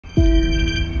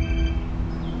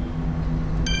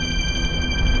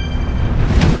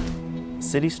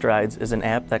City Strides is an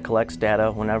app that collects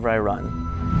data whenever I run.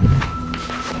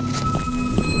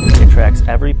 It tracks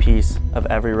every piece of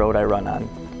every road I run on.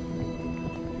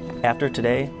 After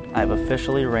today, I've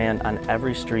officially ran on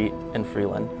every street in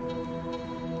Freeland,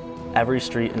 every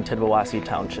street in Tidwawasee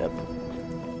Township.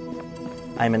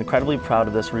 I am incredibly proud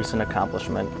of this recent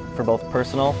accomplishment for both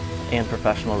personal and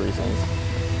professional reasons.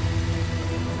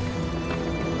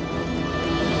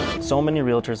 So many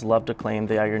realtors love to claim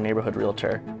they are your neighborhood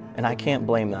realtor, and I can't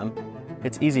blame them.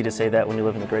 It's easy to say that when you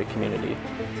live in a great community.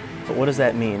 But what does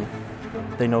that mean?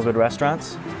 They know good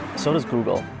restaurants? So does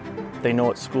Google. They know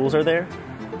what schools are there?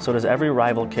 So does every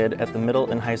rival kid at the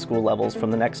middle and high school levels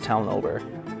from the next town over.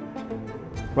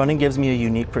 Running gives me a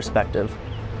unique perspective.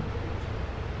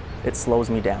 It slows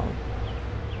me down.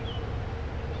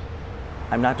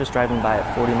 I'm not just driving by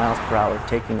at 40 miles per hour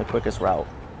taking the quickest route.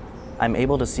 I'm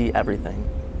able to see everything.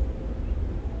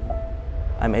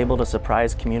 I'm able to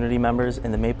surprise community members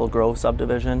in the Maple Grove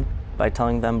subdivision by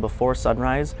telling them before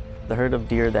sunrise, the herd of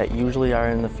deer that usually are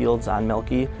in the fields on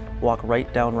Milky walk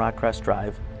right down Rockcrest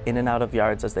Drive, in and out of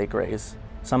yards as they graze.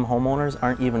 Some homeowners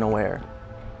aren't even aware.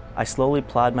 I slowly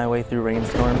plod my way through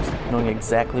rainstorms, knowing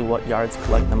exactly what yards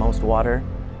collect the most water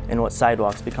and what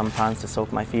sidewalks become ponds to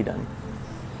soak my feet in.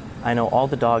 I know all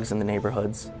the dogs in the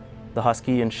neighborhoods, the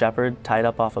husky and shepherd tied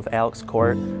up off of Alex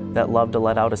Court that love to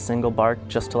let out a single bark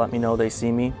just to let me know they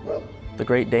see me, the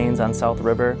Great Danes on South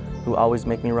River who always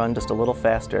make me run just a little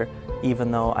faster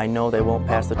even though I know they won't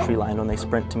pass the tree line when they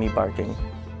sprint to me barking,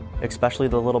 especially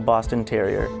the little Boston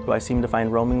Terrier who I seem to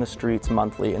find roaming the streets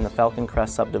monthly in the Falcon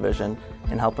Crest subdivision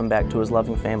and help him back to his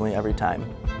loving family every time.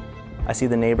 I see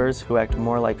the neighbors who act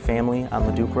more like family on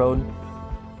Leduc Road,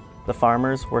 the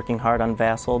farmers working hard on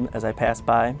Vassold as I pass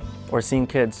by, or seeing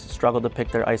kids struggle to pick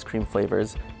their ice cream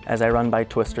flavors as I run by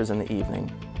Twisters in the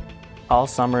evening. All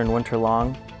summer and winter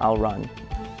long, I'll run.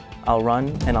 I'll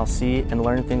run and I'll see and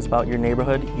learn things about your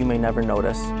neighborhood you may never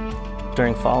notice.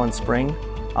 During fall and spring,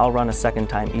 I'll run a second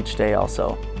time each day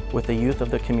also, with the youth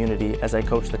of the community as I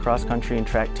coach the cross-country and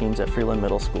track teams at Freeland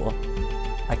Middle School.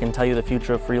 I can tell you the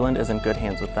future of Freeland is in good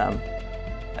hands with them.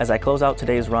 As I close out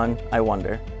today's run, I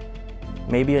wonder,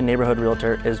 maybe a neighborhood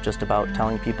realtor is just about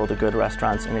telling people the good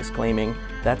restaurants and exclaiming,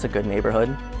 "That's a good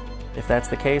neighborhood." If that's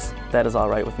the case, that is all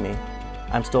right with me.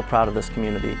 I'm still proud of this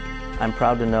community. I'm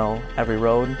proud to know every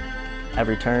road,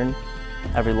 every turn,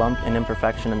 every lump and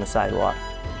imperfection in the sidewalk.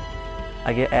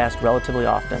 I get asked relatively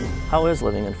often, how is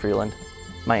living in Freeland?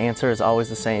 My answer is always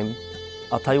the same.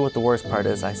 I'll tell you what the worst part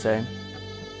is, I say.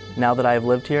 Now that I have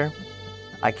lived here,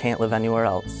 I can't live anywhere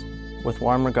else. With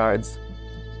warm regards,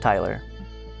 Tyler,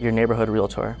 your neighborhood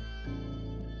realtor.